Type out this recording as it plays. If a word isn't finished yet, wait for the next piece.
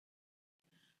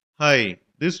Hi,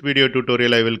 this video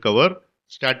tutorial I will cover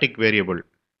static variable.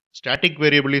 Static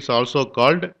variable is also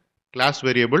called class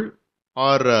variable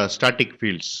or static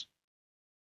fields.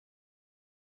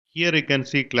 Here you can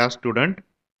see class student.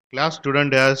 Class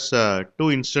student has two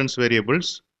instance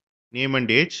variables, name and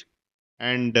age,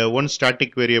 and one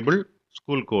static variable,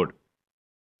 school code.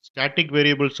 Static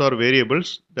variables are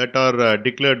variables that are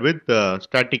declared with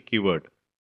static keyword.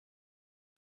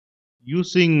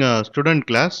 Using student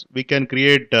class, we can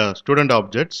create student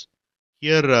objects.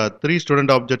 Here, three student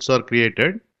objects are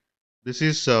created. This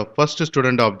is first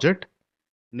student object.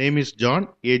 Name is John,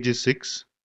 age is 6.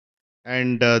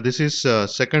 And this is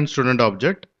second student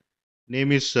object.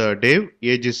 Name is Dave,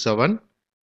 age is 7.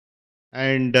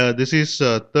 And this is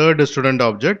third student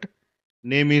object.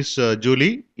 Name is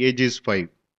Julie, age is 5.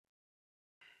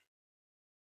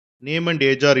 Name and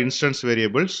age are instance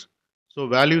variables. So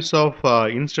values of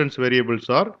instance variables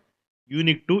are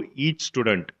unique to each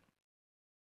student.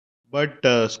 But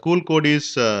school code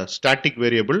is static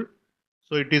variable,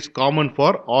 so it is common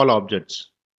for all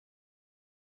objects.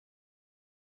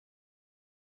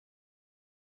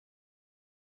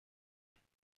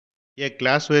 A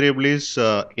class variable is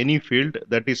any field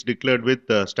that is declared with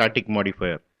static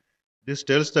modifier. This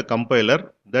tells the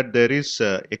compiler that there is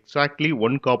exactly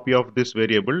one copy of this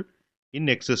variable in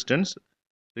existence,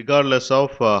 regardless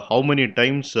of how many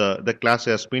times the class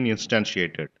has been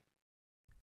instantiated.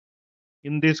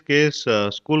 In this case,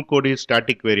 school code is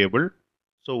static variable,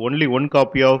 so only one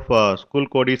copy of school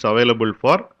code is available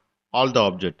for all the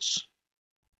objects.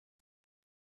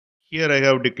 Here I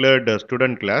have declared a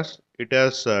student class. It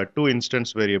has two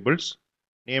instance variables,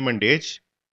 name and age,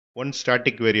 one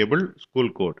static variable,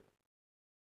 school code.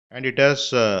 And it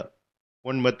has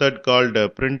one method called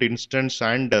print instance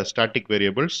and static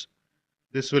variables.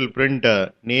 This will print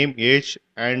name, age,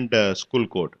 and school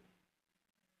code.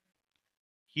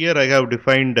 Here I have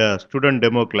defined student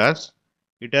demo class.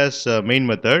 It has main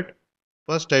method.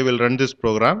 First I will run this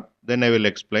program, then I will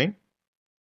explain.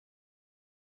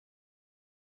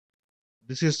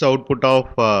 This is the output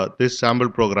of this sample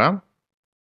program.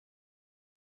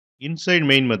 Inside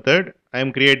main method, I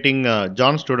am creating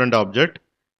John student object,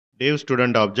 Dave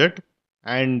student object,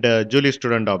 and Julie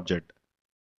student object.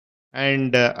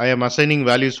 And I am assigning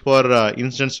values for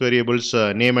instance variables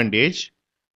name and age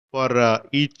for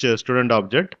each student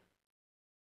object.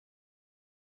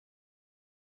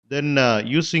 Then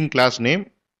using class name,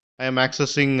 I am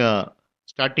accessing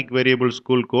static variable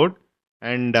school code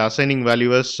and assigning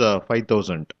value as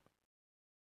 5000.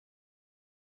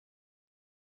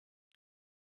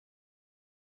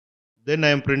 Then I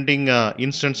am printing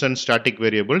instance and static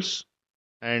variables,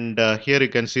 and here you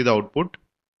can see the output.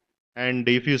 And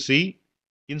if you see,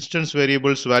 instance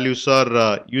variables values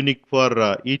are unique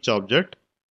for each object.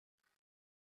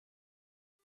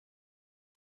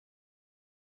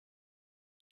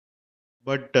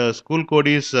 But school code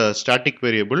is static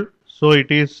variable, so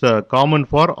it is common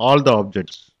for all the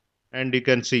objects. And you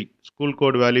can see school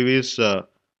code value is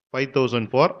 5000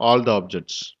 for all the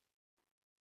objects.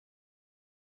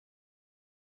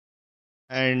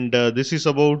 And this is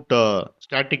about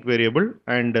static variable,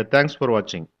 and thanks for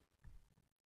watching.